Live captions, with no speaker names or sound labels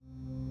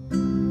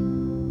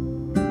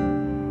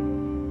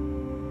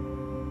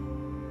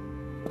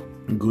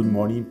Good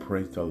morning,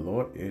 praise the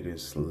Lord. It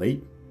is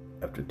late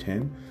after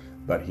 10,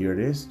 but here it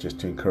is just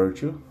to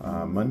encourage you.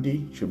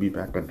 Monday should be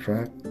back on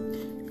track.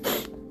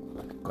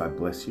 God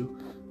bless you.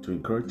 To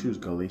encourage you is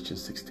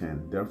Galatians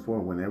 6:10. Therefore,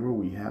 whenever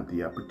we have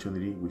the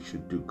opportunity, we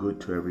should do good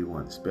to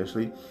everyone,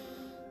 especially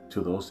to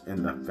those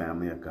in the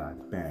family of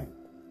God. Bang.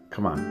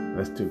 Come on,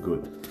 let's do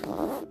good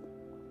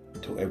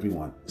to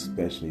everyone,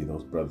 especially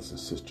those brothers and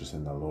sisters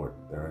in the Lord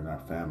that are in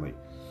our family.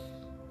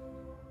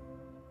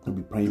 I'll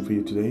be praying for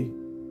you today.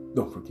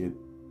 Don't forget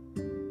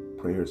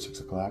prayer at 6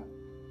 o'clock.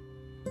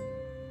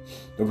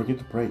 Don't forget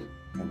to pray,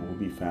 and we'll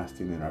be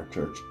fasting in our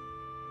church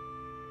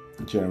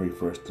January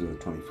 1st to the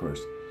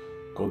 21st.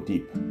 Go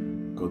deep.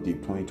 Go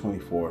deep.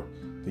 2024,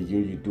 the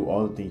year you do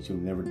all the things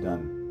you've never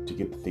done to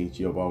get the things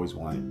you have always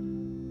wanted.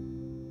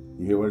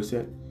 You hear what I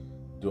said?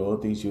 Do all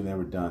the things you've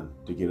never done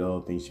to get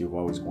all the things you've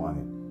always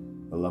wanted.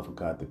 The love of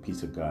God, the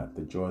peace of God,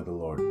 the joy of the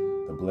Lord,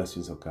 the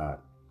blessings of God.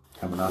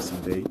 Have an awesome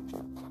day.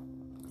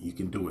 You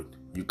can do it.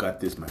 You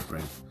got this, my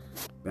friend.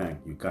 Bang,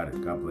 you got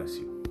it. God bless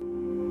you.